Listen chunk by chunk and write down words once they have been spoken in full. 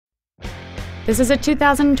This is a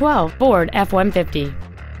 2012 Ford F-150.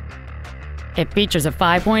 It features a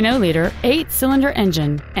 5.0-liter, 8-cylinder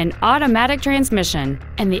engine, an automatic transmission,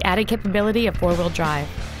 and the added capability of 4-wheel drive.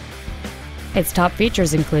 Its top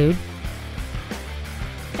features include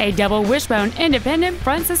a double wishbone independent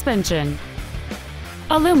front suspension,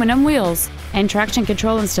 aluminum wheels, and traction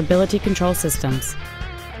control and stability control systems.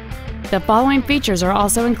 The following features are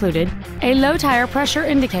also included: a low tire pressure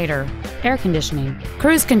indicator, air conditioning,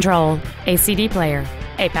 cruise control, a CD player,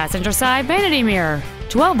 a passenger side vanity mirror,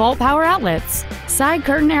 12-volt power outlets, side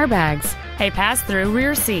curtain airbags, a pass-through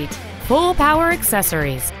rear seat, full power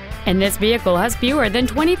accessories, and this vehicle has fewer than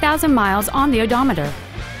 20,000 miles on the odometer.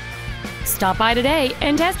 Stop by today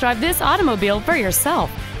and test drive this automobile for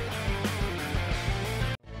yourself.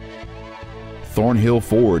 Thornhill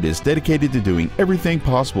Ford is dedicated to doing everything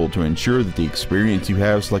possible to ensure that the experience you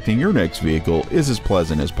have selecting your next vehicle is as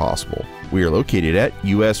pleasant as possible. We are located at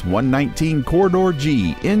US 119 Corridor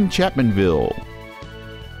G in Chapmanville.